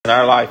In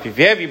our life. If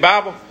you have your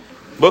Bible,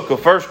 book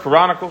of 1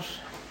 Chronicles,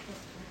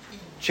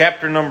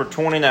 chapter number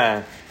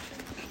 29.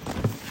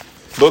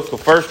 Book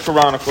of 1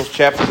 Chronicles,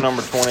 chapter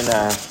number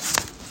 29.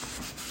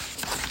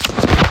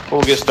 Before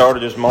we get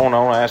started this morning, I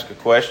want to ask a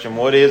question.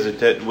 What is it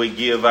that we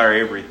give our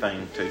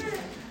everything to?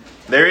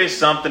 There is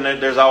something,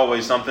 there's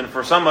always something.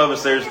 For some of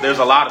us, there's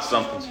a lot of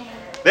somethings.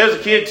 There's a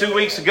kid 2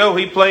 weeks ago,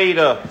 he played,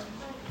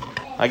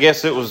 I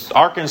guess it was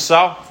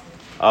Arkansas.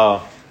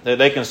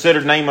 They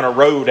considered naming a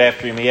road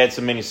after him. He had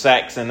so many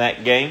sacks in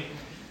that game.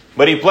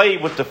 But he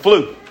played with the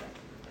flu.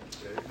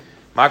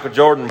 Michael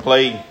Jordan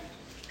played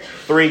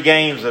 3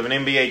 games of an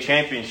NBA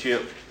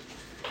championship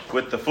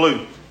with the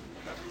flu.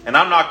 And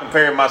I'm not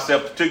comparing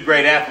myself to 2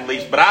 great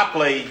athletes, but I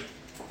played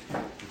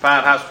a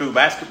fine high school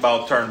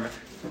basketball tournament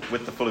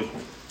with the flu.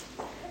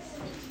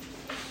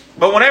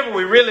 But whenever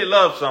we really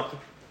love something,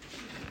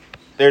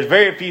 there's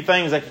very few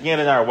things that can get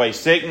in our way.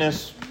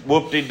 Sickness,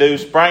 whoop-de-doo,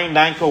 sprained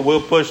ankle,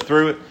 we'll push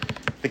through it.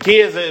 The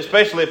kids,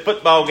 especially at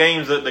football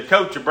games, the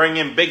coach will bring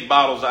in big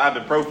bottles of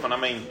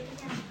ibuprofen,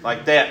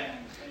 like that.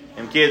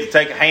 And kids will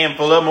take a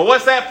handful of them. Well,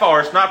 what's that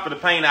for? It's not for the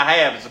pain I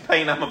have. It's the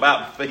pain I'm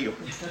about to feel.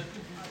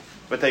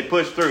 But they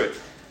push through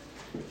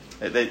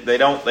it. They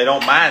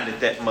don't mind it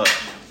that much.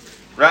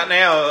 Right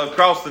now,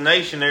 across the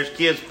nation, there's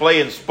kids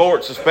playing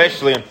sports,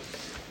 especially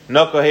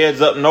knuckleheads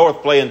up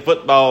north playing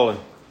football and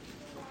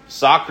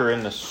soccer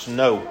in the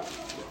snow.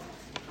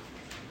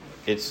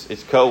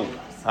 It's cold.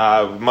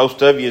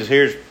 Most of you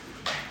here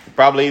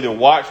probably either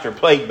watched or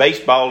played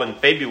baseball in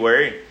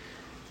February,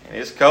 and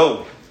it's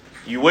cold.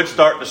 You would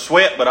start to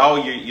sweat, but all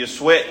your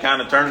sweat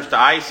kind of turns to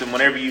ice, and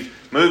whenever you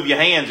move your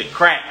hands, it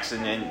cracks,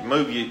 and then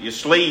move your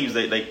sleeves,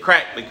 they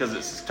crack because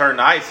it's turned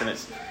to ice, and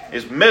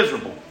it's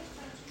miserable.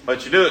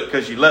 But you do it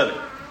because you love it.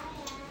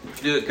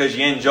 You do it because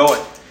you enjoy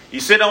it.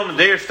 You sit on the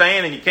deer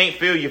stand, and you can't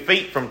feel your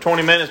feet from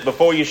 20 minutes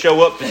before you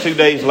show up to 2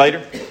 days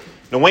later.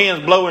 The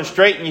wind's blowing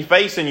straight in your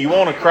face, and you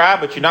want to cry,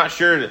 but you're not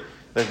sure that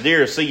the deer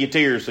will see your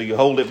tears, so you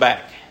hold it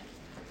back.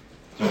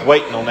 Just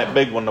waiting on that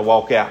big one to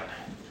walk out.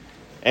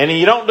 And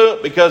you don't do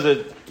it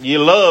because you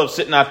love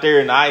sitting out there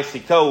in the icy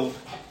cold.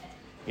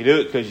 You do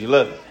it because you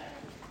love it.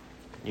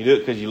 You do it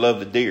because you love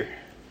the deer.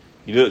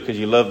 You do it because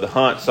you love the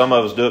hunt. Some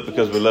of us do it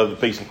because we love the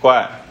peace and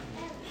quiet.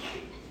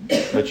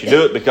 But you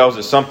do it because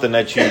it's something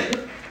that you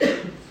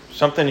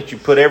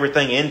put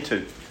everything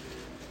into.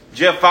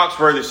 Jeff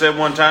Foxworthy said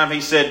one time,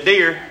 he said,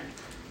 deer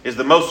is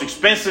the most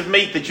expensive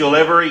meat that you'll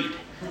ever eat.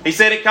 He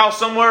said it costs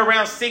somewhere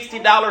around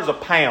 $60 a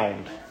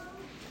pound.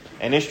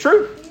 And it's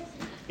true.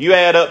 You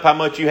add up how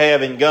much you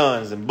have in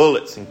guns and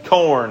bullets and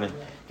corn, and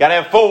got to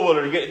have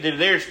 4-wheeler to get to the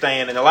deer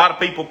stand. And a lot of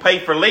people pay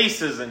for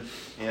leases, and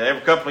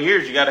every couple of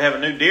years you got to have a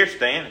new deer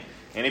stand.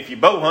 And if you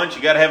bow hunt,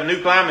 you got to have a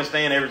new climbing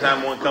stand every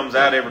time one comes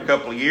out every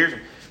couple of years.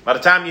 By the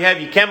time you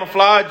have your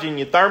camouflage and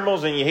your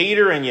thermals and your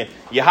heater and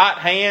your hot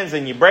hands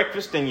and your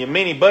breakfast and your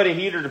mini buddy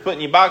heater to put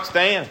in your box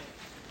stand,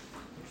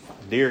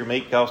 deer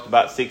meat costs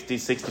about $60,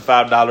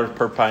 $65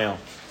 per pound.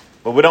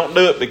 But we don't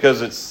do it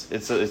because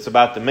it's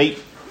about the meat.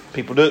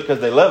 People do it because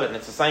they love it, and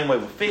it's the same way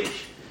with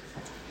fish.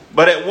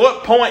 But at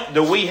what point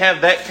do we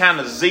have that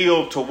kind of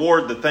zeal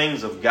toward the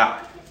things of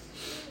God?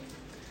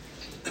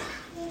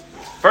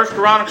 1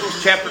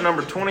 Chronicles chapter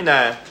number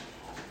 29,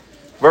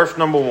 verse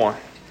number 1.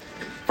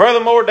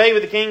 Furthermore,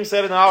 David the king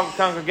said in all the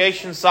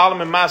congregation,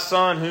 Solomon my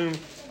son, whom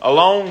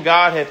alone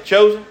God hath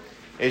chosen,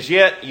 is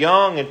yet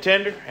young and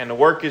tender, and the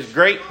work is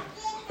great,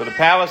 for the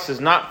palace is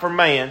not for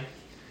man,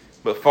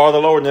 but for the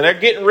Lord. Now they're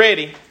getting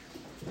ready.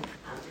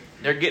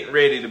 They're getting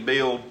ready to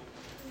build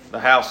the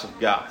house of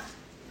God.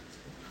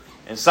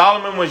 And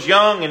Solomon was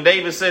young, and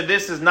David said,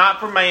 this is not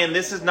for man,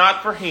 this is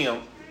not for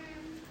him.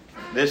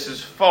 This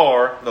is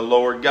for the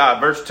Lord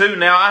God. Verse 2,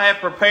 now I have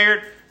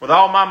prepared with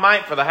all my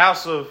might for the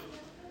house of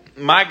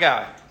my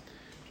God.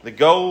 The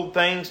gold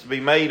things to be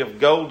made of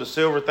gold, the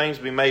silver things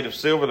to be made of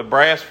silver, the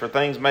brass for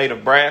things made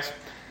of brass,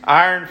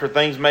 iron for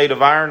things made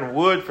of iron,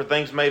 wood for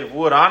things made of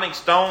wood, onyx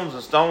stones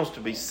and stones to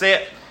be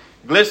set,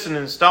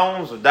 glistening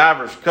stones of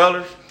divers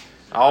colors,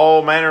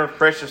 all manner of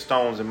precious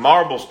stones and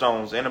marble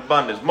stones in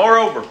abundance.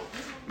 Moreover,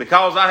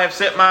 because I have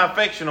set my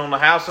affection on the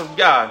house of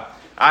God,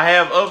 I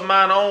have of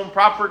mine own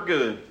proper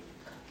good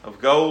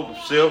of gold, of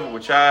silver,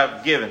 which I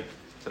have given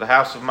to the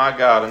house of my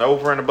God, and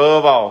over and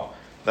above all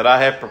that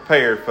I have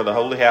prepared for the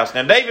holy house.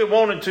 Now David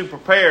wanted to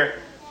prepare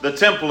the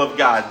temple of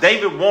God.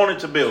 David wanted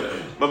to build it.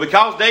 But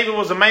because David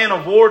was a man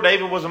of war,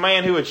 David was a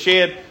man who had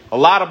shed a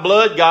lot of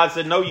blood, God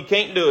said, no, you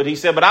can't do it. He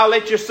said, but I'll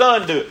let your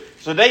son do it.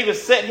 So David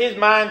set his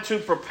mind to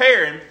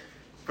preparing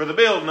for the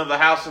building of the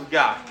house of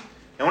God.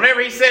 And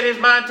whenever he set his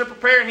mind to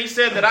preparing, he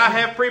said that I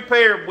have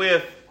prepared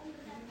with,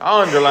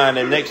 I'll underline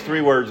the next 3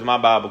 words in my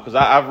Bible because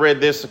I've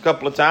read this a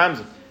couple of times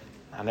and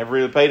I never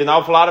really paid an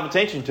awful lot of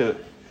attention to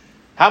it.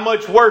 How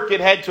much work it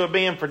had to have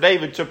been for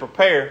David to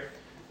prepare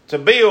to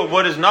build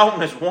what is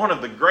known as one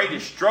of the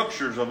greatest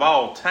structures of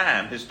all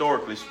time,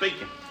 historically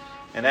speaking.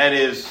 And that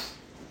is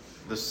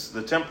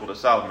the temple that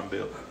Solomon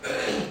built.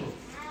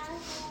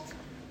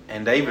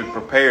 And David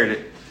prepared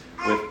it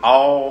with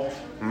all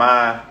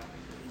my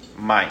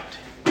might.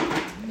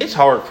 It's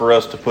hard for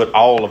us to put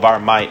all of our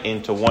might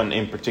into one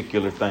in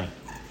particular thing.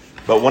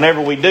 But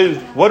whenever we do,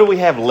 what do we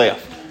have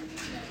left?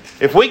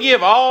 If we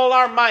give all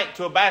our might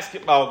to a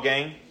basketball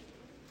game,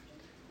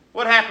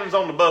 what happens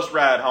on the bus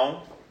ride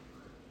home?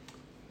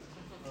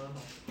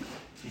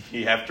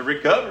 You have to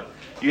recover.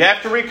 You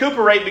have to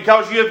recuperate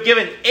because you have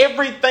given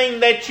everything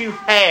that you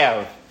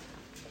have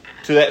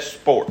to that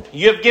sport.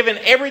 You have given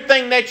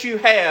everything that you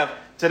have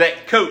to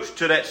that coach,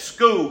 to that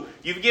school.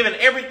 You've given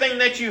everything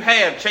that you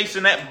have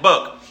chasing that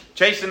buck,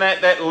 chasing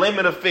that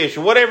limit of fish,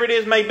 or whatever it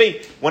is may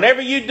be.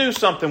 Whenever you do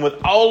something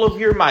with all of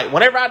your might,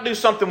 whenever I do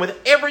something with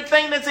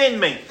everything that's in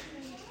me,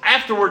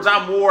 afterwards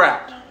I'm wore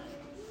out.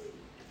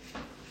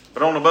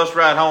 But on the bus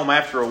ride home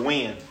after a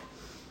win,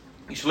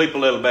 you sleep a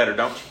little better,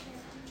 don't you?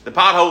 The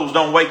potholes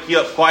don't wake you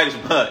up quite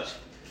as much.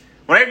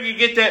 Whenever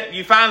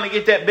you finally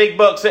get that big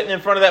buck sitting in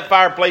front of that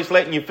fireplace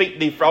letting your feet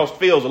defrost,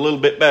 feels a little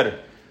bit better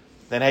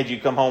than had you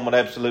come home with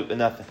absolutely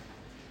nothing.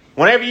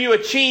 Whenever you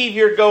achieve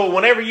your goal,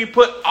 whenever you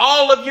put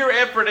all of your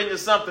effort into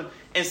something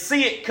and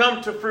see it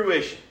come to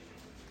fruition,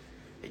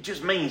 it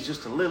just means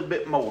just a little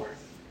bit more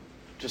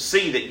to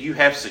see that you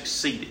have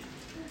succeeded,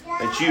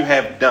 that you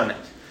have done it,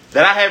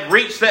 that I have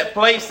reached that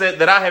place,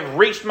 that I have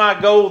reached my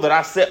goal that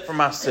I set for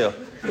myself.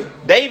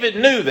 David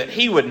knew that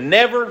he would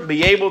never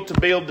be able to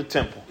build the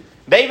temple.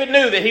 David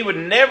knew that he would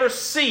never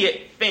see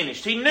it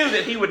finished. He knew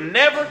that he would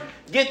never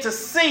get to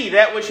see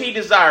that which he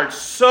desired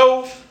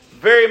so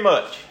very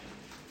much.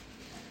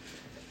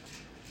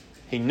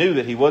 He knew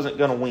that he wasn't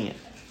going to win.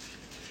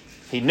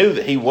 He knew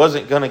that he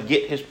wasn't going to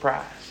get his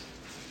prize.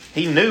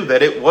 He knew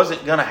that it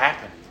wasn't going to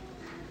happen.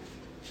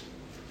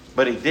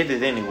 But he did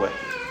it anyway.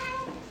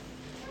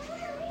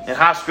 In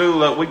high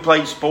school, we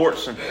played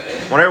sports, and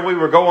whenever we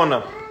were going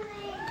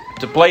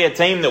to play a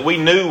team that we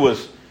knew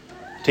was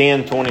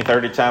 10, 20,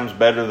 30 times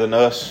better than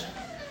us,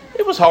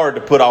 it was hard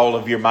to put all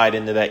of your might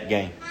into that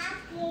game.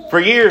 For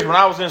years, when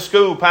I was in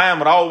school, Pine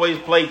would always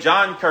play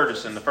John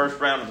Curtis in the first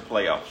round of the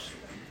playoffs.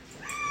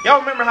 Y'all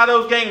remember how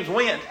those games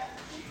went?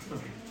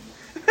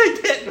 They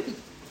didn't.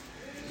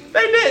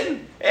 They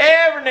didn't.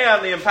 Every now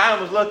and then,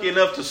 Pine was lucky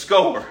enough to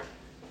score.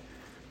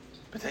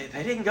 But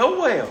they didn't go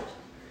well.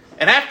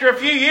 And after a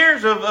few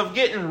years of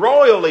getting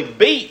royally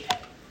beat,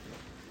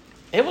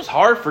 it was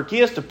hard for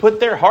kids to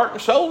put their heart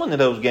and soul into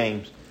those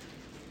games.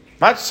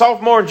 My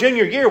sophomore and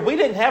junior year, we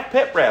didn't have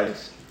pep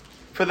rallies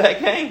for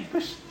that game.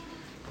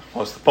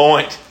 What's the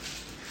point?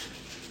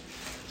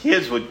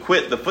 Kids would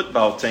quit the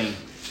football team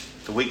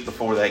the week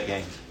before that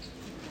game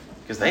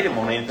because they didn't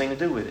want anything to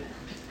do with it.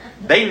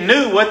 They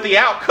knew what the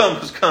outcome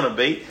was going to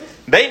be.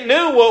 They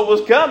knew what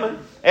was coming.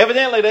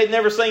 Evidently, they'd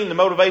never seen the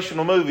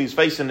motivational movies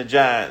Facing the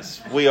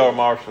Giants, We Are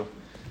Marshall.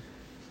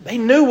 They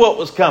knew what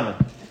was coming.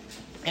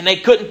 And they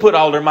couldn't put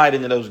all their might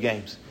into those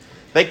games.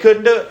 They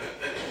couldn't do it.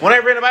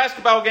 Whenever in a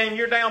basketball game,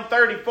 you're down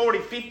 30, 40,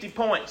 50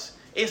 points.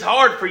 It's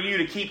hard for you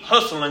to keep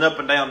hustling up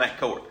and down that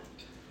court.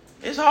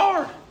 It's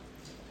hard.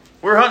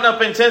 We were hunting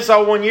up in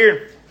Tensas one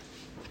year.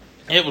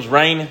 It was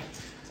raining.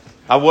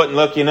 I wasn't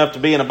lucky enough to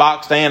be in a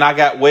box stand. I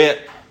got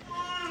wet.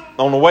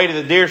 On the way to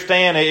the deer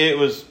stand, it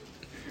was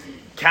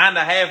kind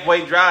of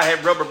halfway dry. I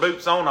had rubber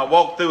boots on. I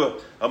walked through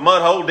a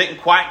mud hole. Didn't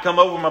quite come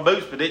over my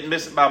boots, but didn't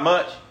miss it by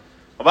much.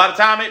 Well, by the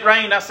time it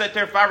rained, I sat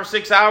there 5 or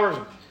 6 hours.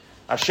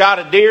 I shot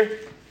a deer.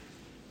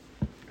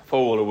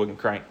 Four-wheeler wouldn't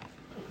crank.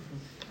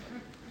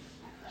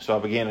 So I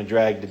began to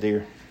drag the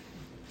deer.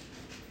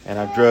 And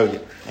I drug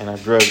it, and I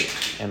drug it,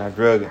 and I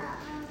drug it.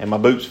 And my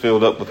boots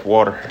filled up with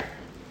water.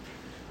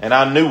 And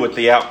I knew what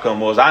the outcome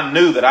was. I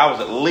knew that I was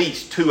at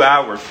least 2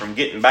 hours from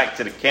getting back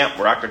to the camp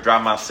where I could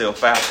dry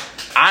myself out.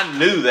 I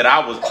knew that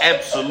I was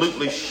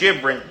absolutely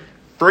shivering,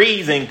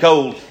 freezing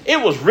cold.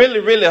 It was really,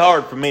 really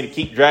hard for me to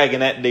keep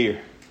dragging that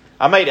deer.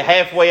 I made it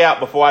halfway out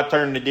before I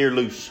turned the deer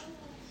loose.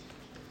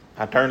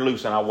 I turned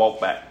loose and I walked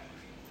back.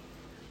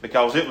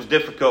 Because it was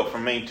difficult for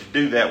me to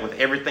do that with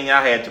everything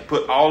I had, to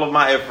put all of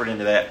my effort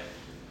into that.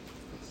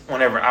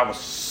 Whenever I was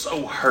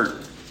so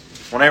hurt.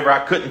 Whenever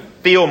I couldn't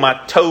feel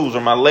my toes or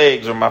my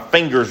legs or my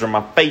fingers or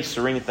my face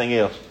or anything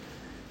else.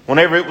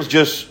 Whenever it was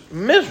just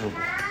miserable.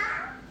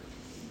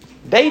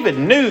 David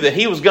knew that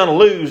he was going to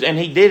lose, and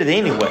he did it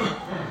anyway.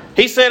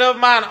 He said, of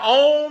mine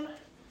own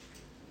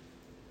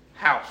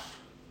house,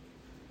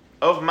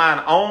 of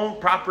mine own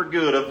proper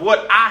good, of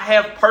what I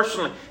have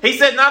personally. He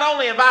said, not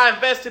only have I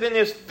invested in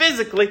this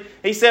physically,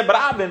 he said, but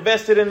I've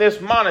invested in this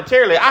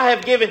monetarily. I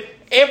have given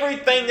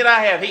everything that I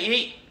have.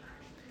 He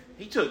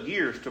took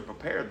years to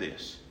prepare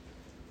this.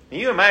 Can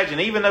you imagine,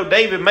 even though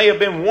David may have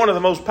been one of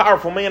the most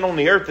powerful men on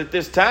the earth at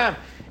this time,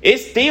 it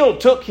still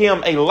took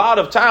him a lot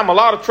of time, a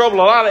lot of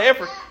trouble, a lot of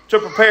effort to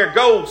prepare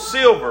gold,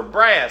 silver,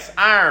 brass,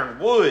 iron,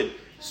 wood,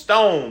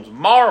 stones,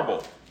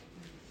 marble.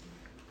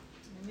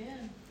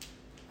 Amen.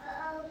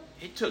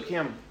 It took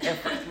him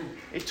effort.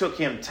 It took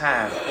him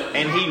time.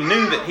 And he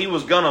knew that he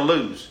was going to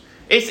lose.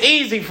 It's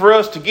easy for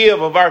us to give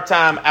of our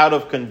time out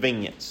of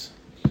convenience.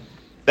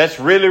 That's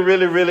really,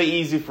 really, really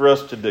easy for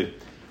us to do.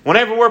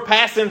 Whenever we're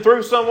passing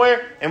through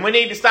somewhere and we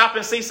need to stop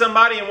and see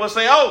somebody, and we'll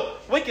say, oh,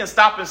 we can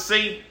stop and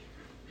see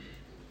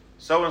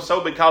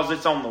so-and-so because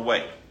it's on the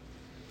way.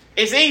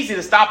 It's easy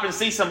to stop and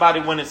see somebody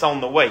when it's on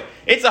the way.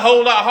 It's a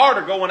whole lot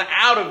harder going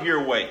out of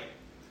your way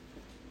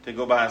to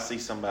go by and see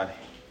somebody.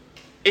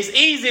 It's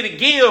easy to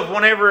give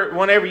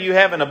whenever you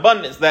have an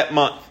abundance that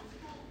month.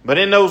 But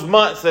in those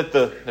months that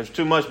there's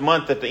too much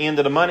month at the end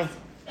of the money,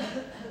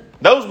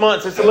 those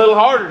months it's a little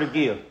harder to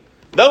give.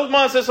 Those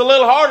months it's a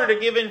little harder to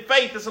give in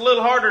faith. It's a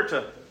little harder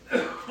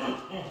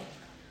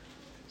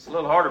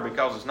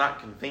because it's not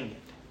convenient.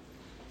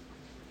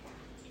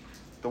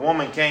 The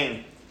woman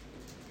came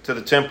to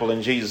the temple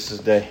in Jesus'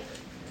 day.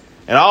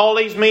 And all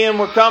these men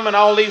were coming,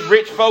 all these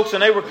rich folks,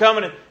 and they were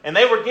coming, and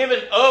they were given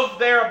of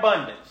their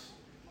abundance.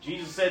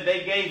 Jesus said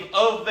they gave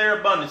of their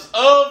abundance.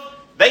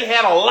 They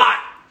had a lot.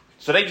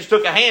 So they just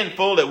took a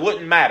handful that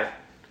wouldn't matter.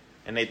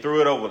 And they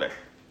threw it over there.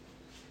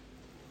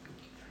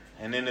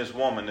 And then this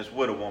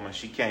widow woman,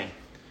 she came.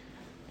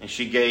 And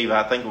she gave,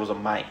 I think it was a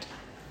mite.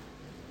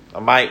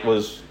 A mite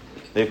was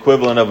the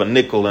equivalent of a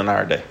nickel in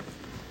our day.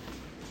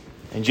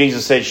 And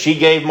Jesus said she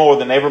gave more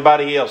than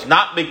everybody else.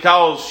 Not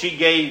because she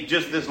gave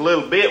just this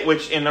little bit,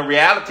 which in the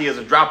reality is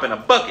a drop in a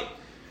bucket.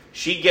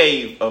 She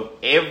gave of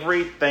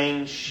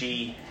everything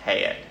she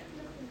had.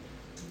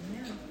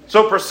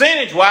 So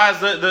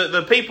percentage-wise,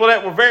 the people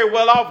that were very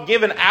well off,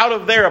 given out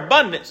of their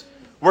abundance,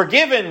 were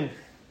given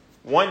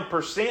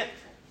 1%,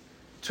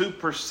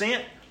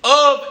 2%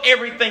 of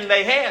everything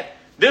they had.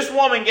 This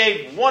woman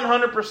gave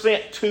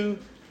 100% to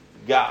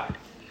God.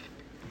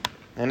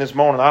 And this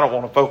morning, I don't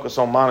want to focus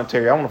on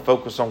monetary. I want to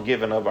focus on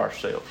giving of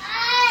ourselves.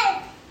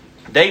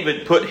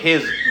 David put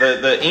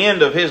the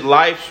end of his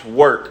life's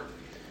work.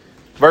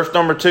 Verse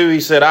number 2,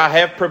 he said, I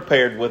have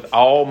prepared with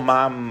all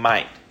my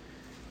might.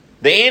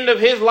 The end of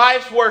his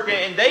life's work.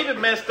 And David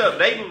messed up.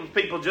 David was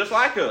people just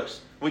like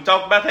us. We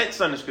talked about that in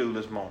Sunday school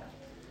this morning.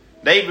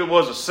 David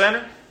was a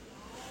sinner.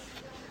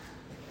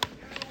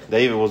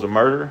 David was a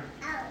murderer.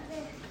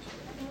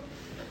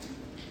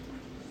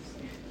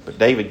 But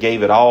David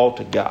gave it all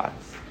to God.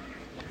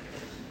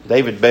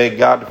 David begged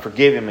God to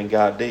forgive him, and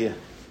God did.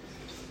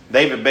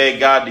 David begged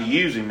God to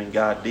use him, and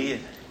God did.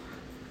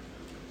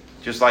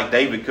 Just like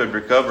David could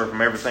recover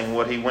from everything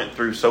what he went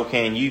through, so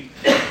can you,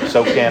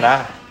 so can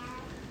I.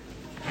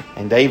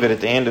 And David,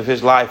 at the end of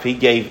his life, he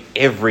gave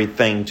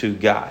everything to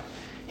God.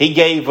 He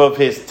gave of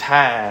his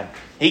time.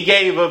 He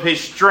gave of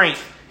his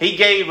strength. He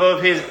gave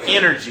of his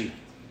energy.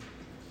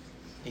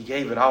 He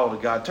gave it all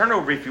to God. Turn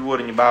over, if you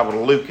would, in your Bible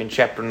to Luke in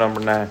chapter number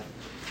 9.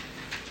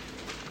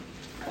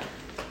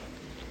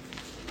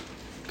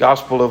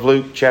 Gospel of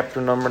Luke,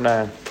 chapter number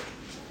 9.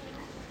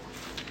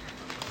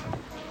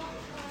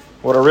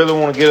 What I really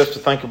want to get us to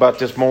think about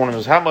this morning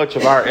is how much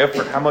of our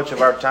effort, how much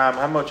of our time,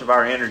 how much of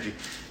our energy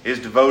is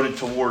devoted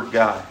toward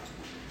God.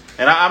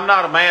 And I'm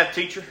not a math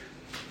teacher,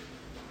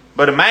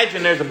 but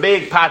imagine there's a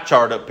big pie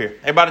chart up here.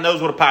 Everybody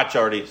knows what a pie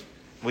chart is.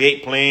 We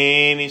ate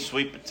plenty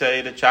sweet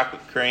potato,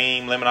 chocolate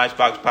cream, lemon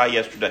icebox pie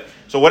yesterday.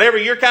 So whatever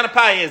your kind of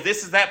pie is,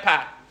 this is that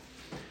pie.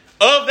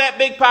 Of that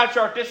big pie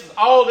chart, this is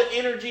all the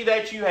energy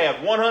that you have.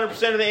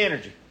 100% of the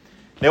energy.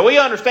 Now we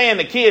understand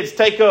that kids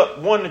take up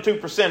 1 to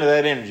 2% of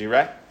that energy,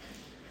 right?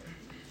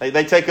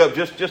 They take up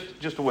just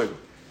a wiggle.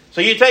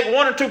 So you take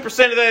 1 or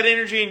 2% of that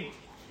energy. And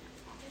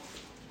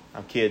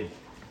I'm kidding.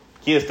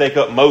 Kids take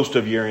up most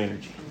of your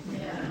energy.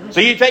 So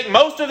you take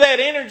most of that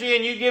energy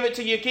and you give it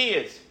to your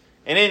kids.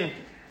 And then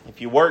if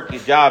you work,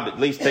 your job at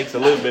least takes a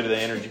little bit of the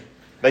energy.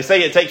 They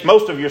say it takes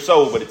most of your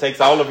soul, but it takes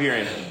all of your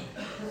energy.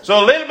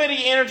 So a little bit of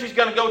your energy is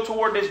going to go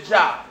toward this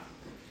job.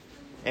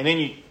 And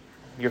then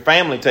your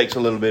family takes a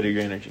little bit of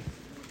your energy.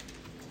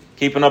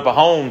 Keeping up a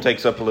home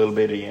takes up a little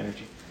bit of your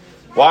energy.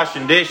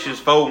 Washing dishes,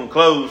 folding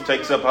clothes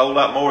takes up a whole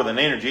lot more than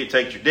energy. It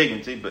takes your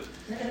dignity, but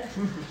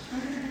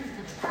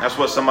that's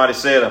what somebody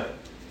said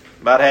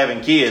about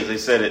having kids. They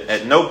said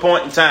at no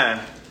point in time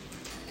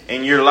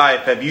in your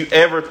life have you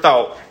ever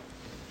thought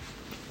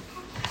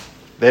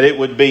that it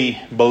would be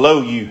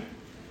below you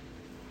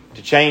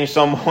to change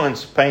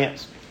someone's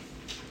pants,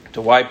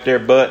 to wipe their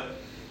butt,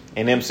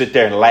 and them sit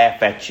there and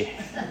laugh at you.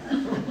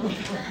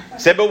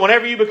 Said, but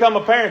whenever you become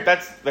a parent,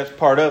 that's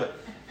part of it.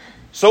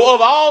 So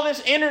of all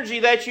this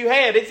energy that you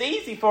had, it's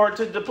easy for it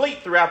to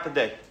deplete throughout the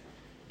day.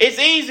 It's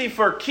easy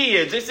for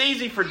kids. It's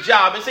easy for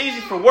job. It's easy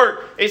for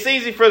work. It's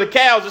easy for the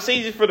cows. It's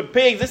easy for the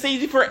pigs. It's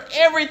easy for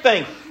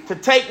everything to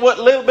take what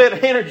little bit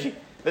of energy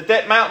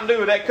that Mountain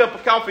Dew or that cup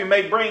of coffee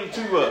may bring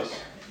to us.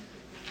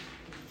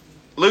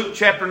 Luke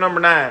chapter number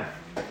 9,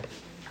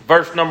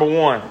 verse number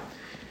 1.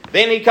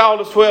 Then he called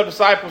his 12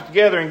 disciples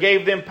together and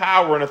gave them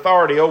power and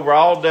authority over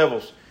all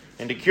devils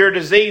and to cure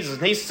diseases.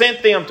 And he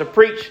sent them to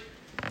preach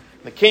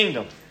the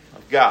kingdom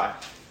of God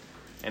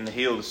and to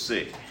heal the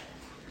sick.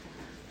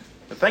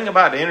 The thing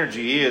about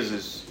energy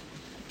is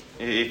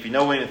if you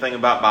know anything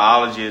about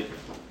biology,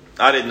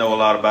 I didn't know a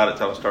lot about it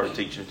until I started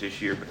teaching it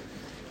this year. But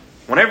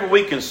whenever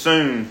we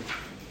consume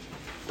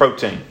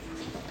protein,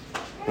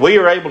 we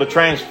are able to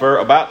transfer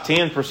about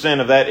 10%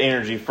 of that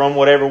energy from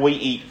whatever we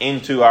eat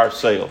into our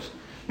cells.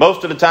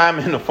 Most of the time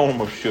in the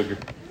form of sugar.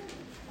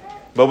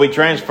 But we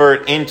transfer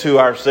it into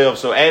our cells.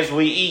 So as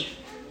we eat,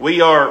 we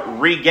are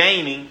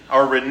regaining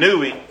or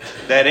renewing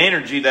that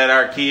energy that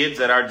our kids,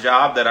 that our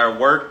job, that our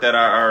work, that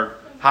our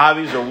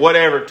hobbies or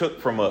whatever took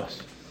from us.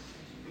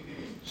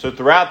 So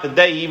throughout the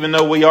day, even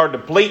though we are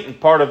depleting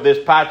part of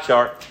this pie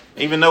chart,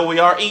 even though we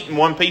are eating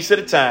one piece at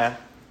a time,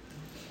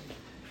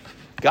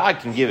 God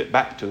can give it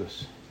back to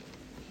us.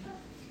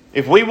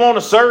 If we want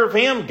to serve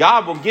Him,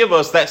 God will give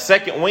us that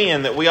second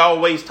wind that we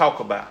always talk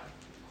about.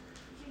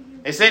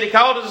 It said He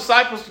called His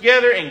disciples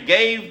together and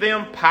gave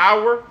them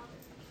power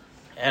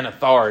and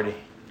authority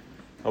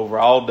over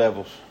all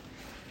devils,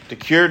 to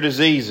cure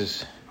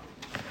diseases,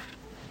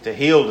 to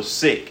heal the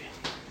sick.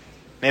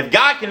 And if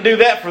God can do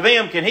that for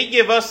them, can He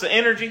give us the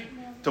energy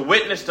to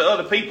witness to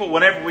other people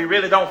whenever we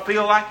really don't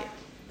feel like it?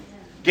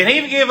 Can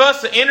He give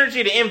us the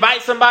energy to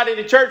invite somebody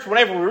to church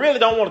whenever we really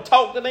don't want to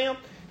talk to them?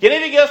 Can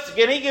He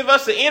give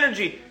us the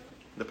energy,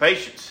 the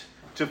patience,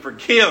 to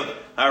forgive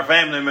our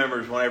family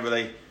members whenever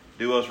they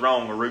do us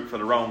wrong or root for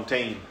the wrong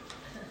team?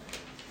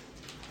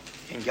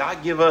 Can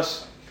God give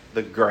us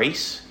the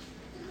grace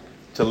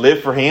to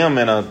live for Him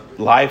in a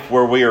life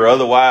where we are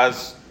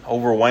otherwise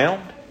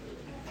overwhelmed?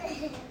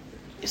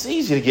 It's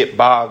easy to get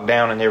bogged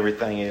down in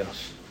everything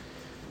else.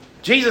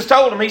 Jesus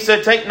told him, He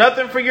said, take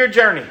nothing for your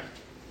journey.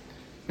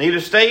 Neither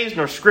staves,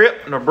 nor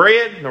scrip, nor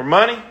bread, nor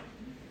money.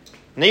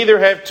 Neither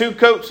have 2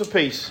 coats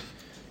apiece.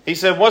 He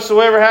said,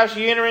 whatsoever house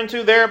ye enter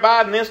into, there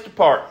abide, and thence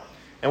depart.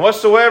 And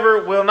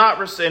whosoever will not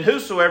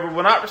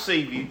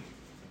receive you,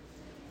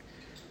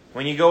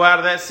 when you go out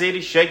of that city,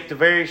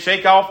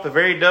 shake off the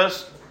very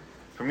dust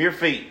from your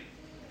feet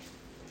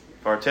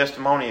for a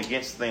testimony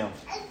against them.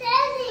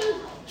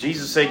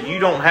 Jesus said, you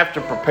don't have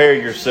to prepare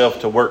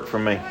yourself to work for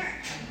me.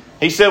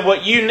 He said,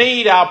 what you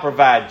need, I'll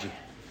provide you.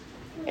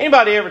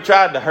 Anybody ever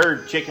tried to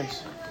herd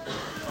chickens?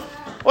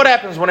 What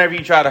happens whenever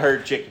you try to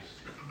herd chickens?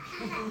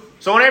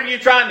 So whenever you're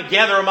trying to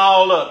gather them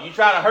all up, you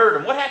try to herd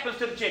them, what happens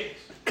to the chickens?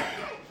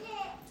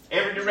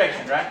 Every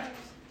direction, right?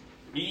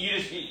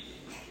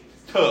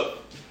 Tough.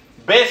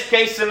 Best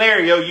case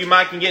scenario, you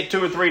might can get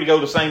 2 or 3 to go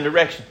the same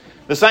direction.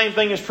 The same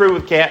thing is true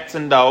with cats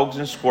and dogs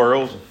and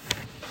squirrels.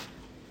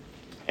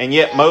 And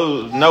yet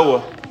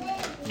Noah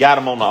got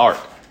them on the ark.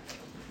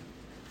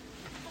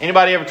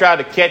 Anybody ever tried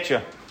to catch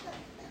a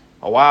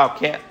wild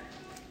cat?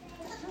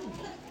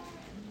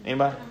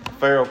 Anybody? A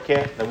feral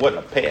cat that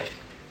wasn't a pet?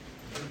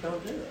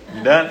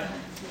 You done?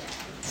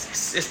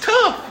 It's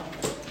tough.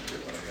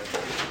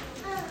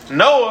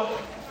 Noah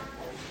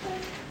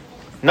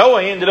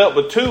ended up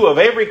with 2 of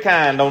every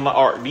kind on the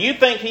ark. Do you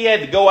think he had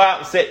to go out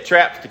and set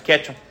traps to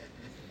catch them?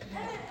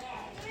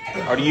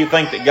 Or do you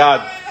think that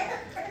God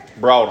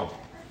brought them?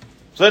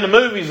 So in the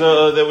movies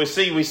that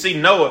we see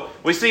Noah,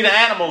 we see the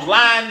animals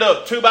lined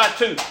up 2 by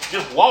 2,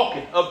 just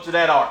walking up to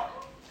that ark.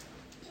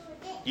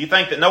 You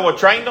think that Noah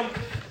trained them?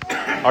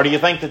 Or do you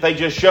think that they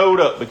just showed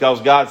up because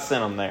God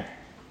sent them there?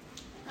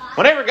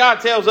 Whenever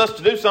God tells us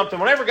to do something,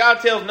 whenever God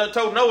told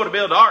Noah to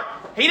build the ark,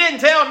 He didn't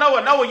tell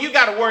Noah, you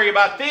got to worry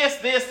about this,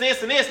 this,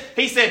 this, and this.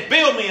 He said,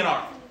 build me an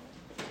ark.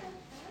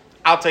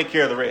 I'll take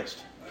care of the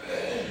rest.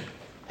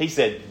 He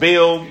said,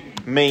 build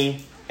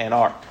me an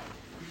ark.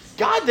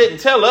 God didn't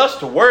tell us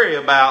to worry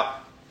about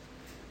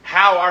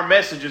how our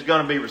message is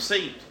going to be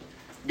received.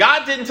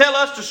 God didn't tell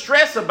us to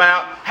stress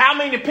about how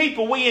many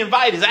people we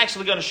invite is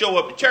actually going to show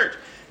up to church.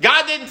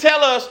 God didn't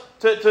tell us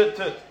to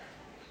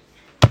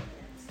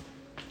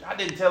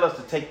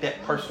take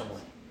that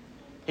personally.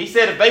 He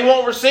said, if they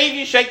won't receive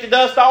you, shake the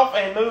dust off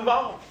and move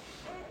on.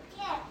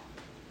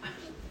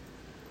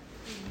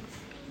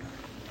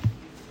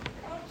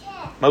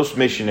 Most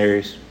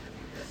missionaries,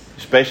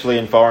 especially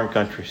in foreign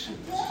countries,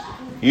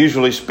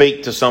 usually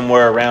speak to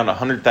somewhere around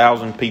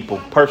 100,000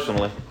 people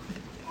personally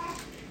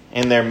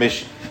in their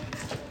mission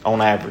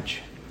on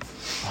average.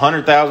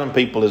 100,000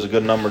 people is a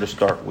good number to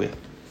start with.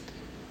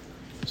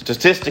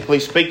 Statistically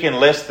speaking,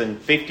 less than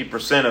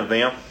 50% of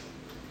them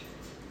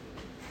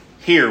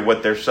hear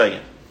what they're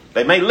saying.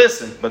 They may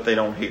listen, but they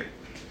don't hear.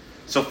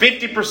 So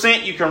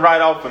 50% you can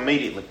write off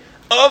immediately.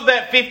 Of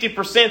that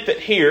 50% that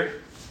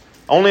hear,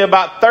 only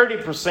about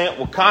 30%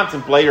 will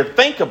contemplate or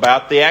think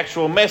about the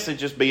actual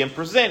message that's being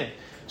presented.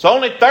 So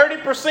only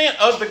 30%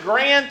 of the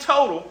grand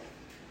total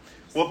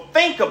will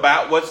think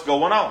about what's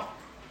going on.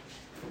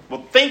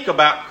 Will think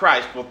about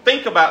Christ. Will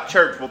think about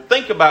church. Will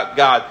think about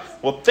God.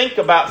 Will think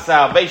about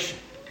salvation.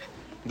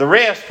 The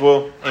rest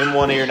will in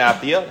one ear and out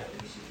the other.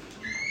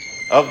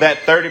 Of that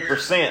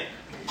 30%,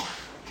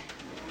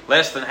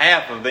 less than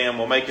half of them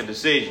will make a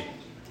decision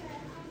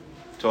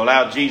to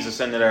allow Jesus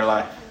into their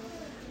life.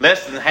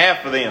 Less than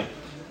half of them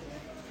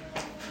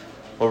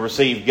will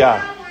receive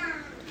God.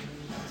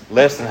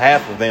 Less than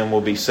half of them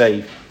will be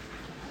saved.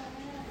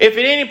 If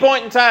at any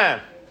point in time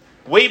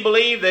we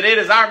believe that it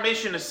is our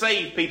mission to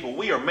save people,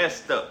 we are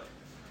messed up.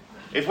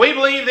 If we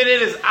believe that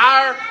it is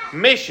our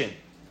mission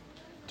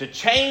to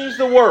change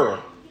the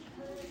world,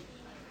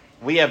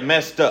 we have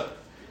messed up.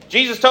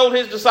 Jesus told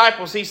His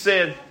disciples, He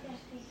said,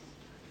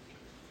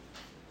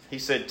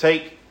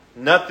 take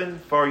nothing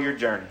for your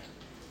journey.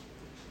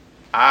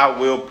 I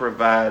will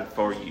provide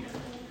for you.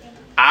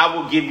 I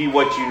will give you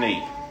what you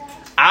need.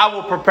 I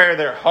will prepare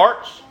their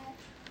hearts.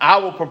 I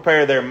will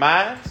prepare their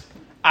minds.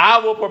 I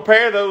will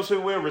prepare those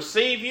who will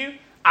receive you.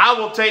 I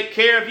will take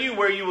care of you,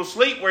 where you will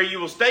sleep, where you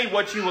will stay,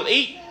 what you will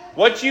eat,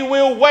 what you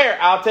will wear.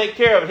 I'll take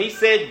care of it. He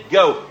said,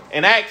 go.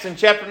 In Acts in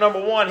chapter number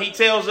 1, he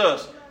tells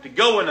us to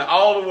go into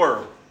all the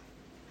world.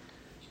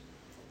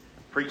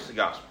 Preach the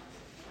gospel.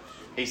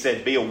 He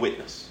said, be a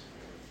witness.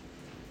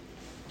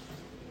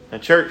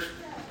 And church,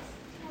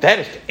 that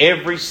is to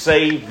every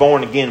saved,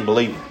 born-again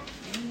believer.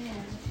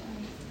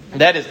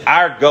 That is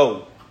our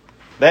goal.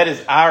 That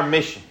is our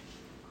mission.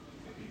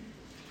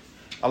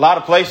 A lot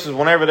of places,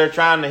 whenever they're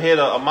trying to hit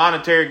a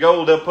monetary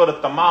goal, they'll put a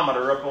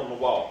thermometer up on the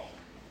wall.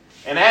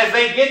 And as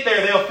they get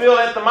there, they'll fill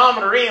that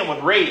thermometer in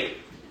with red,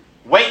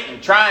 waiting,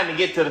 trying to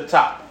get to the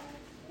top.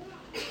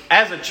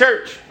 As a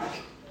church,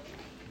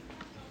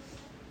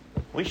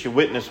 we should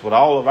witness with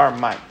all of our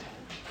might,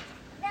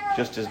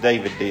 just as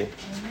David did.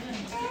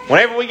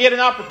 Whenever we get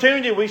an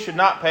opportunity, we should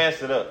not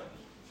pass it up.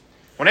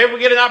 Whenever we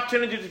get an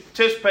opportunity to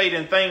participate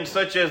in things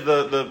such as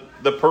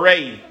the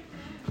parade,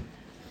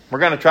 we're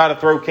going to try to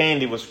throw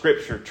candy with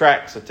scripture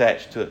tracts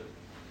attached to it.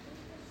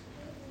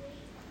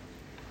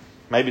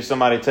 Maybe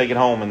somebody will take it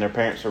home and their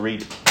parents will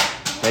read it.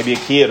 Maybe a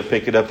kid will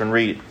pick it up and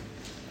read it.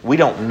 We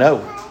don't know.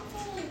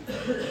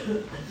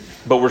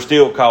 But we're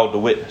still called to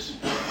witness.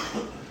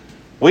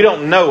 We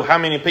don't know how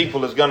many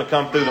people is going to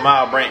come through the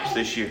Mile Branch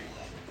this year.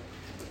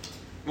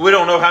 We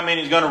don't know how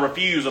many is going to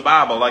refuse a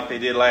Bible like they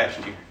did last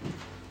year.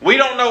 We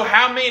don't know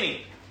how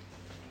many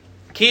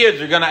kids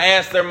are going to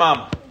ask their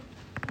mama,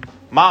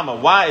 Mama,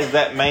 why is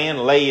that man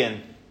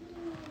laying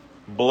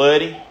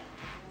bloody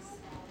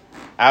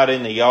out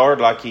in the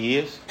yard like he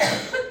is?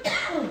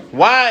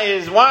 Why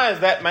is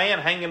that man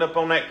hanging up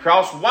on that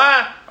cross?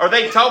 Why are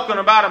they talking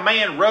about a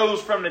man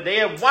rose from the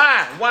dead?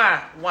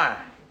 Why?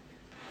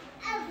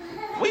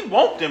 We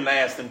want them to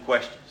ask them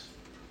questions.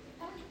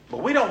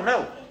 But we don't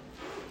know.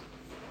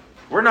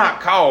 We're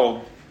not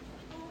called.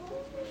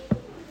 I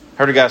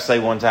heard a guy say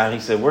one time, he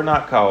said, we're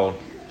not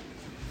called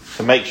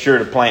to make sure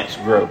the plants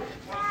grow.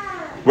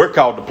 We're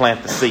called to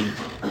plant the seed.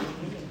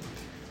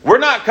 We're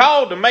not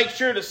called to make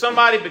sure that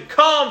somebody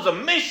becomes a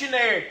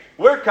missionary.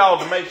 We're called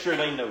to make sure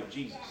they know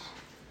Jesus.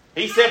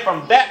 He said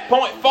from that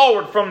point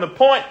forward, from the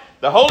point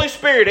the Holy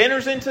Spirit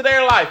enters into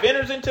their life,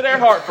 enters into their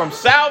heart, from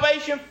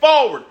salvation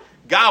forward,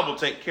 God will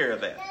take care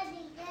of that.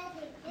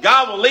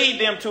 God will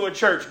lead them to a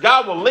church.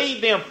 God will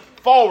lead them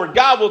forward.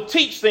 God will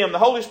teach them. The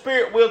Holy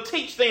Spirit will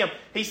teach them.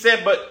 He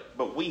said,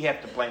 but we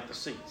have to plant the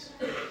seeds.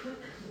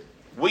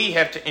 We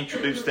have to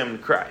introduce them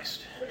to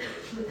Christ.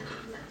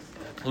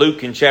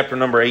 Luke in chapter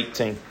number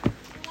 18.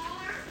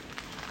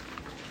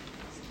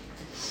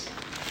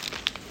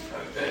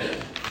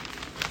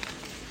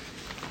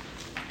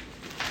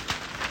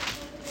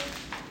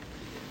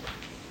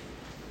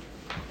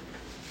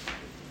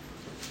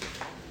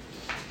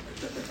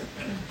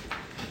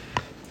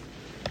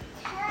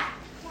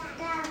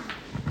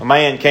 A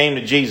man came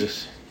to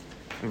Jesus.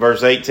 In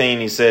verse 18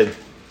 he said,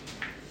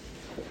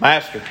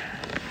 Master,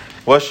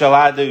 what shall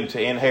I do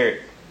to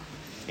inherit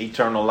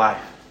eternal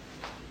life?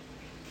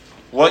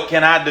 What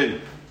can I do?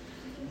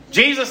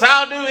 Jesus,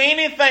 I'll do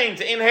anything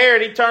to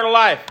inherit eternal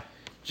life.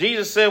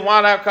 Jesus said,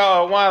 Why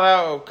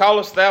thou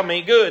callest thou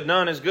me good?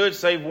 None is good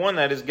save one,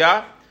 that is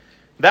God.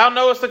 Thou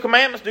knowest the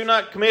commandments. Do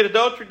not commit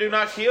adultery. Do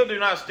not kill. Do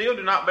not steal.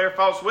 Do not bear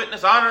false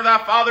witness. Honor thy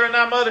father and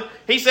thy mother.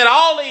 He said,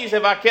 all these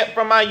have I kept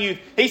from my youth.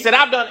 He said,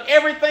 I've done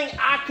everything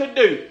I could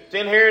do to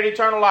inherit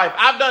eternal life.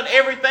 I've done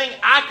everything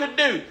I could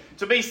do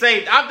to be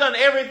saved. I've done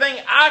everything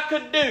I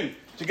could do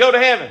to go to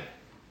heaven.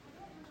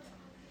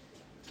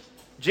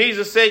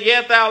 Jesus said,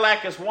 yet thou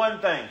lackest one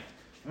thing.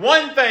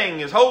 One thing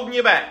is holding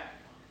you back.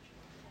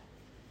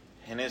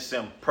 And it's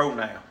them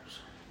pronouns.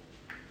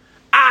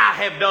 I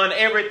have done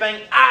everything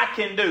I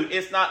can do.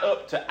 It's not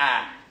up to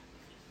I.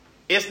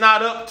 It's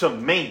not up to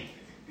me.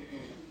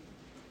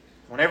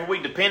 Whenever we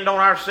depend on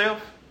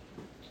ourselves,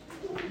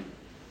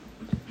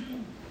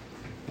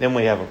 then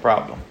we have a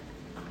problem.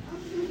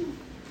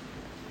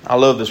 I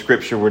love the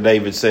scripture where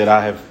David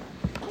said,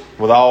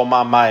 with all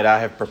my might, I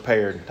have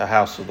prepared the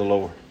house of the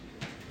Lord.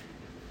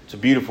 It's a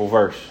beautiful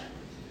verse.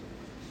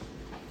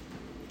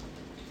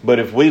 But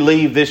if we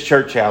leave this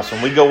church house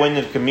and we go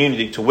into the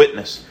community to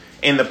witness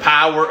in the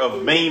power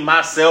of me,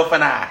 myself,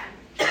 and I,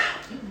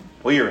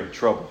 we are in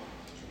trouble.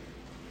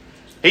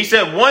 He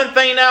said, one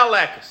thing thou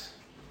lackest.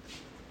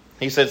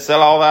 He said,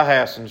 sell all thy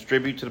house and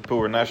distribute to the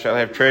poor, and thou shalt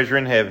have treasure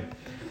in heaven.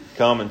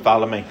 Come and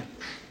follow me.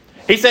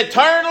 He said,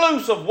 turn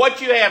loose of what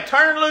you have.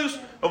 Turn loose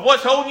of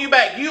what's holding you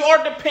back. You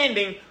are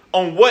depending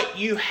on what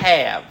you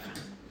have.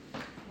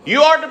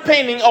 You are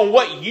depending on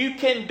what you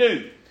can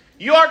do.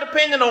 You are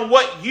dependent on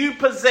what you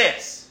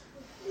possess.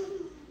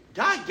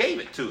 God gave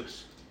it to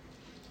us.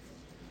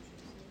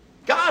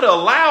 God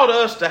allowed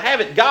us to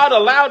have it. God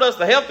allowed us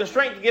the health and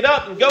strength to get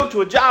up and go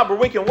to a job where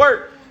we can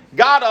work.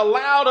 God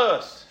allowed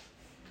us.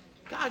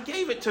 God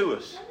gave it to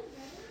us.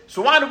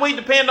 So why do we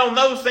depend on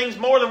those things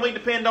more than we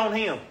depend on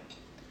Him?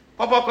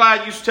 Papa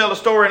Clyde used to tell a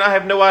story, and I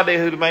have no idea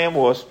who the man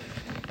was.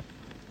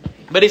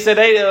 But he said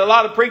a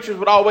lot of preachers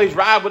would always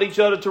ride with each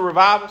other to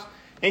revivals.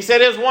 He said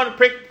there's one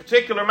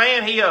particular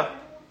man,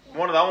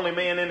 one of the only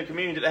men in the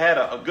community that had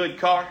a good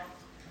car.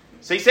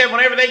 So he said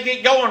whenever they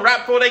get going, right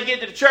before they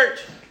get to the church,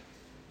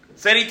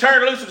 said he'd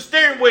turn loose of the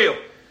steering wheel.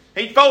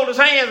 He'd fold his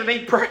hands and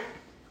he'd pray.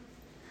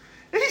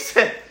 He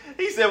said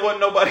wasn't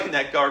nobody in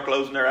that car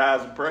closing their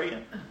eyes and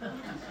praying.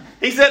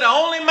 He said the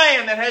only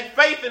man that had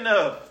faith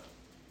enough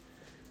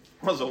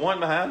was the one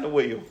behind the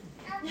wheel.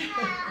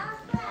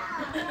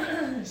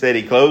 Said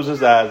he closed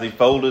his eyes, he'd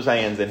fold his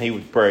hands, and he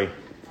would pray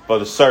for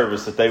the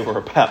service that they were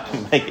about to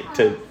make it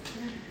to.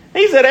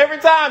 He said every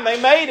time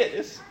they made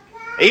it,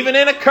 even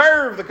in a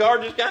curve, the car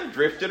just kind of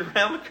drifted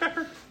around the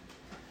curve.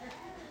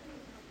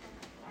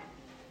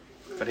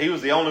 But he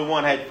was the only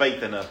one that had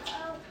faith enough.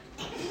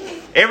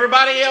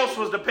 Everybody else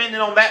was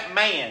dependent on that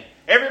man.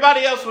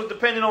 Everybody else was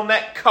dependent on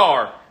that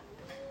car.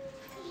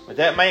 But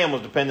that man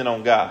was dependent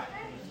on God.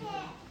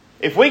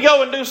 If we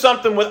go and do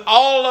something with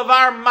all of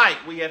our might,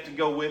 we have to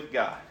go with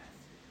God.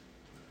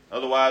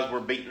 Otherwise,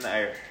 we're beating the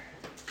air.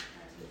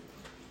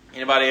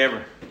 Anybody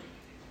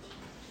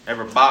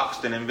ever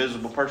boxed an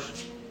invisible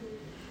person?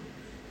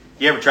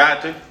 You ever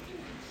tried to?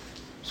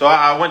 So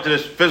I went to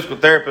this physical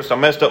therapist. I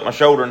messed up my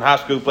shoulder in high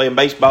school playing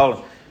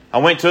baseball. I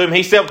went to him.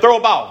 He said, throw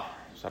a ball.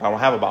 I said, I don't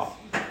have a ball.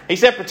 He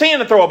said,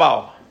 pretend to throw a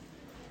ball.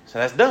 I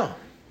said, that's dumb.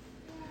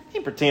 He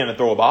ain't pretend to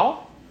throw a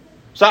ball.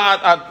 So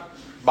I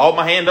balled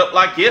my hand up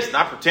like this, and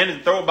I pretended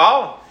to throw a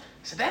ball.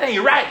 I said, that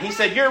ain't right. He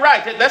said, you're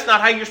right. That's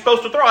not how you're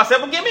supposed to throw. I said,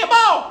 well, give me a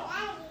ball.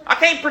 I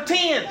can't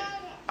pretend.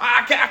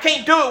 I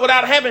can't do it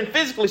without having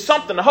physically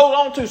something to hold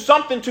on to,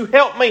 something to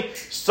help me,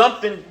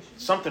 something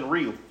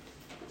real.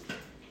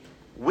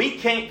 We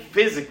can't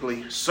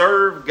physically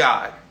serve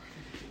God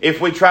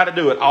if we try to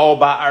do it all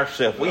by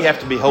ourselves. We have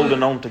to be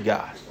holding on to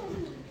God.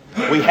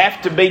 We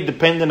have to be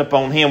dependent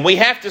upon Him. We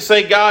have to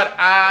say, God,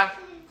 I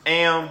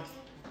am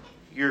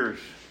yours.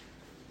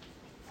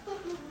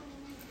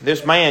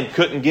 This man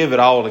couldn't give it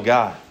all to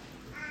God.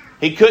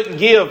 He couldn't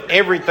give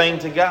everything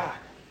to God.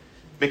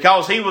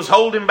 Because he was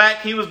holding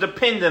back, he was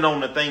dependent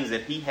on the things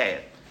that he had.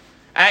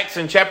 Acts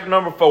in chapter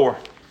number 4.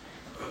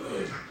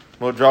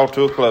 We'll draw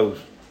to a close.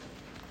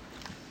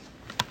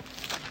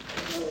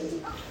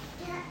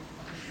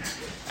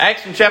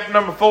 Acts in chapter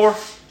number 4.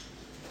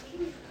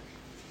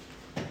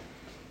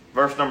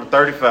 Verse number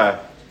 35.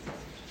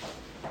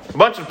 A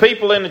bunch of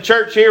people in the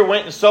church here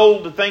went and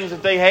sold the things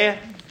that they had.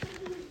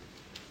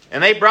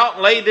 And they brought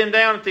and laid them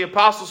down at the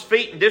apostles'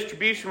 feet, and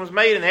distribution was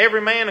made, and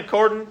every man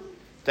according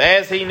to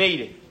as he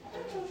needed.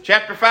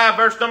 Chapter 5,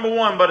 verse number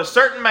 1. But a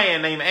certain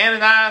man named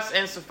Ananias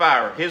and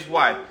Sapphira, his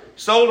wife,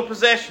 sold a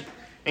possession,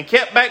 and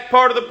kept back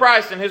part of the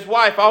price, and his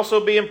wife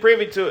also being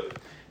privy to it,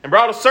 and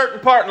brought a certain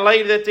part and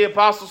laid it at the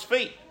apostles'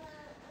 feet.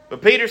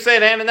 But Peter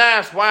said,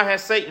 Ananias, why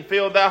has Satan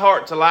filled thy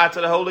heart to lie to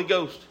the Holy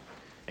Ghost,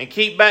 and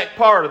keep back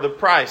part of the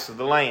price of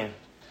the land?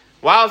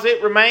 Whiles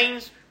it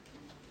remains,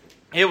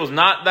 it was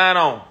not thine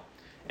own.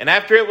 And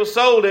after it was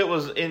sold, it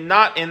was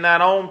not in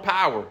thine own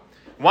power.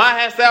 Why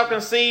hast thou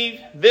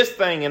conceived this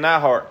thing in thy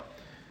heart,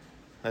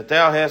 that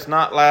thou hast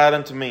not lied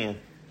unto men,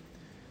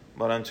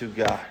 but unto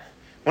God?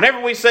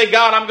 Whenever we say,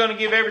 God, I'm going to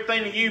give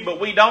everything to you, but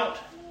we don't,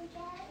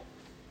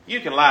 you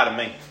can lie to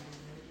me.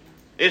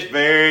 It's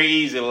very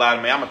easy to lie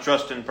to me. I'm a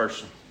trusting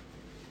person.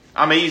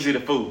 I'm easy to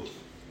fool.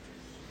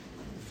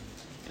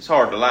 It's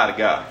hard to lie to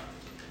God.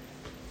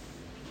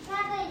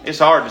 It's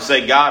hard to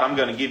say, God, I'm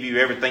going to give you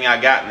everything I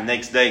got, and the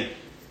next day,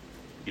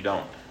 you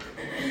don't.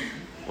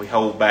 We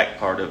hold back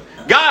part of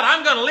it. God,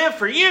 I'm going to live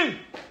for you.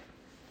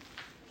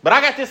 But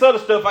I got this other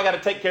stuff I got to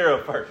take care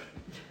of first.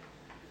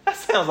 That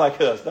sounds like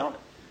us, don't it?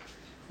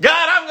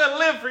 God, I'm going to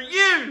live for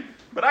you.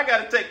 But I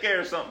got to take care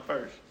of something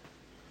first.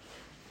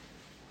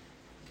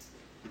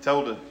 He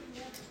told the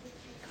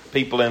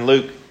people in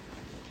Luke.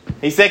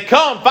 He said,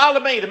 come, follow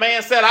me. The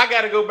man said, I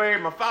got to go bury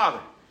my father.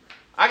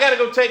 I got to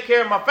go take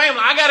care of my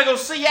family. I got to go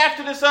see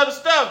after this other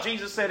stuff.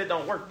 Jesus said it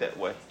don't work that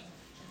way.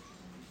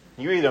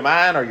 You're either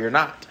mine or you're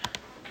not.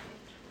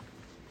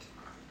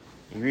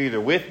 You're either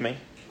with me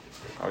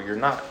or you're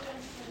not.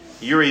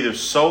 You're either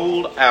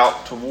sold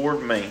out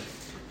toward me,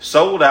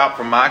 sold out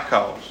for my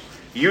cause.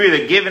 You're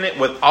either giving it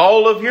with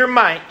all of your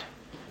might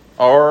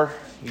or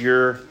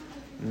you're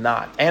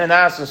not.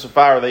 Ananias and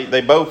Sapphira,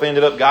 they both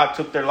ended up, God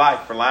took their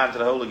life for lying to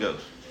the Holy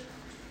Ghost.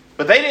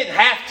 But they didn't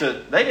have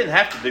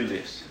to do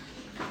this.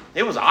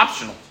 It was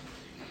optional.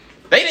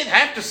 They didn't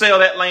have to sell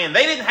that land.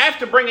 They didn't have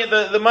to bring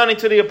the money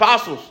to the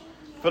apostles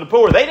for the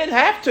poor. They didn't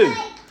have to.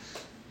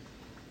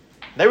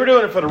 They were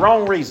doing it for the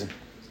wrong reason.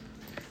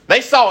 They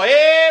saw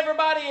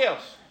everybody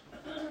else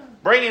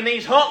bringing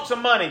these hunks of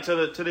money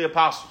to the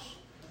apostles.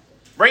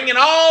 Bringing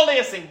all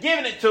this and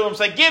giving it to them.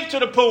 Say, give to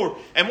the poor.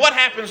 And what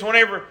happens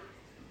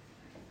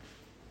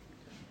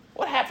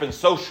what happens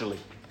socially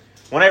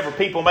whenever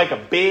people make a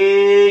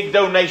big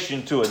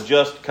donation to a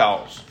just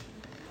cause?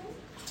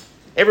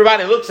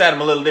 Everybody looks at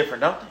them a little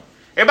different, don't they?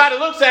 Everybody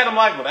looks at them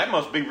like, well, that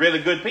must be really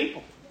good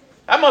people.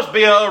 That must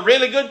be a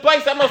really good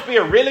place. That must be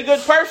a really good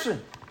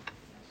person.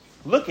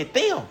 Look at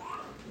them.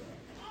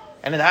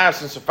 And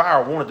Ananias and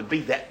Sapphira wanted to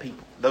be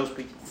those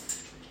people.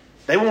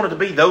 They wanted to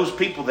be those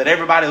people that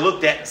everybody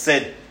looked at and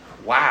said,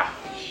 wow,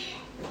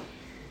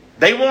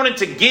 They wanted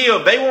to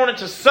give. They wanted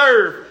to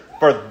serve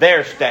for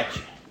their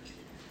statue.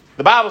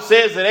 The Bible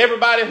says that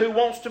everybody who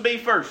wants to be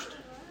first,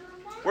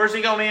 where's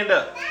he going to end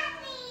up?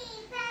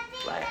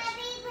 Last.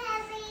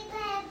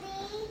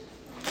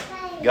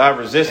 God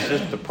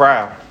resists the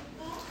proud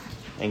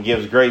and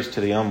gives grace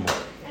to the humble.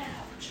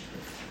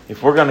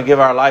 If we're going to give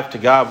our life to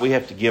God, we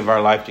have to give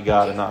our life to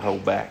God and not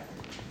hold back.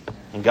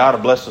 And God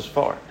will bless us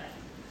for it.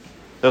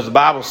 Does the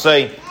Bible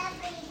say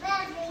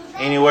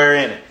anywhere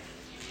in it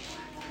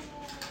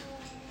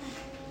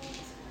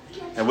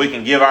that we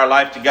can give our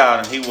life to God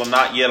and He will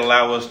not yet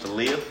allow us to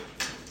live?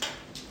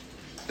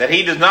 That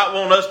He does not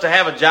want us to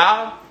have a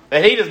job?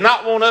 That He does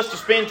not want us to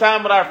spend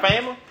time with our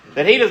family?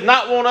 That He does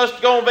not want us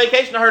to go on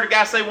vacation? I heard a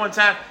guy say one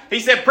time, he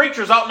said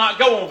preachers ought not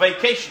go on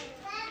vacation.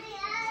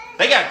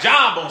 They got a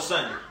job on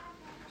Sunday.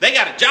 They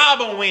got a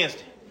job on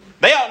Wednesday.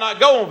 They ought not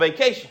go on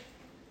vacation.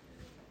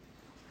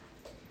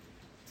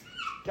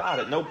 God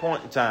at no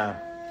point in time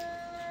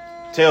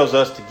tells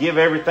us to give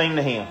everything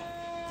to Him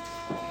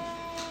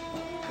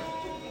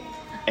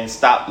and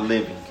stop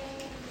living.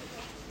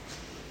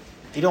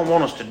 He don't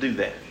want us to do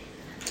that.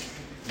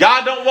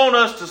 God don't want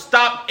us to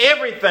stop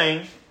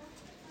everything,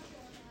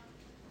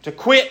 to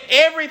quit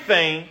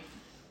everything,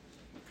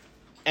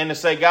 and to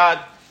say, God,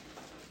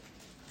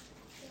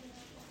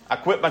 I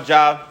quit my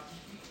job.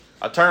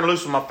 I turned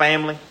loose with my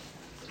family.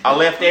 I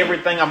left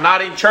everything. I'm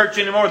not in church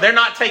anymore. They're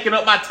not taking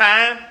up my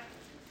time.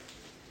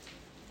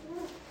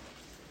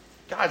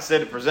 God said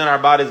to present our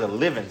bodies a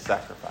living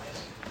sacrifice.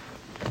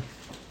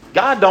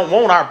 God don't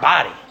want our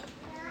body.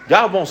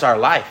 God wants our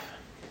life.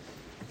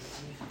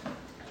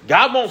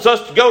 God wants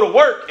us to go to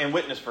work and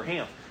witness for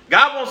Him.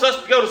 God wants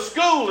us to go to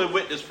school and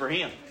witness for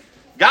Him.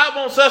 God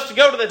wants us to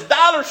go to the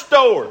dollar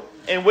store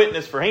and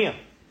witness for Him.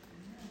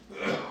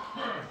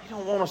 He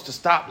don't want us to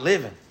stop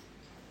living.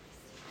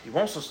 He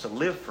wants us to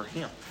live for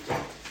Him.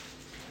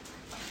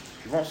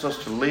 He wants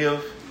us to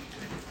live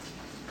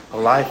a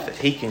life that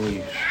He can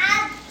use.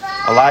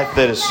 A life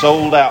that is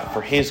sold out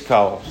for His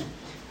cause,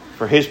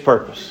 for His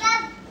purpose.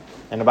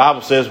 And the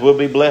Bible says we'll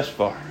be blessed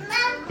for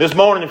it. This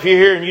morning, if you're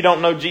here and you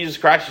don't know Jesus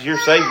Christ as your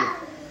Savior,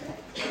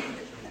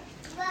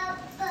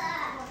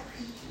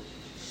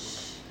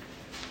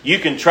 you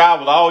can try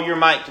with all your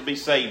might to be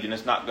saved and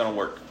it's not going to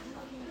work.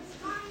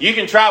 You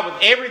can try with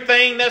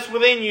everything that's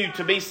within you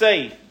to be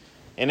saved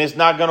and it's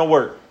not going to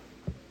work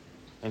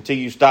until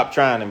you stop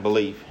trying and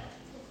believe.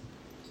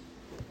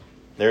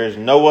 There is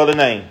no other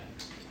name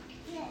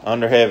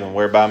under heaven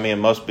whereby men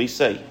must be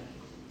saved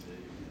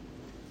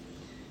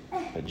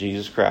but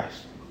Jesus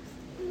Christ.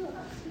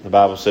 The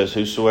Bible says,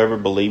 whosoever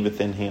believeth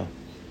in Him.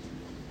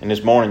 And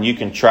this morning you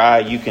can try,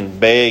 you can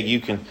beg, you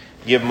can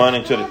give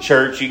money to the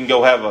church, you can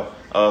go have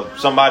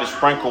somebody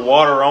sprinkle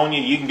water on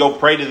you, you can go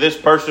pray to this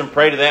person,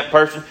 pray to that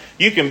person.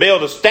 You can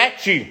build a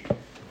statue.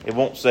 It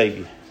won't save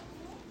you.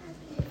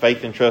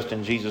 Faith and trust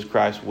in Jesus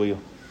Christ will.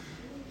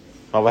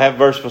 Well, we have a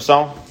verse for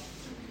song.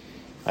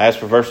 I ask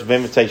for a verse of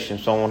invitation.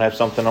 If someone have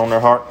something on their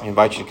heart, I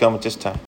invite you to come at this time.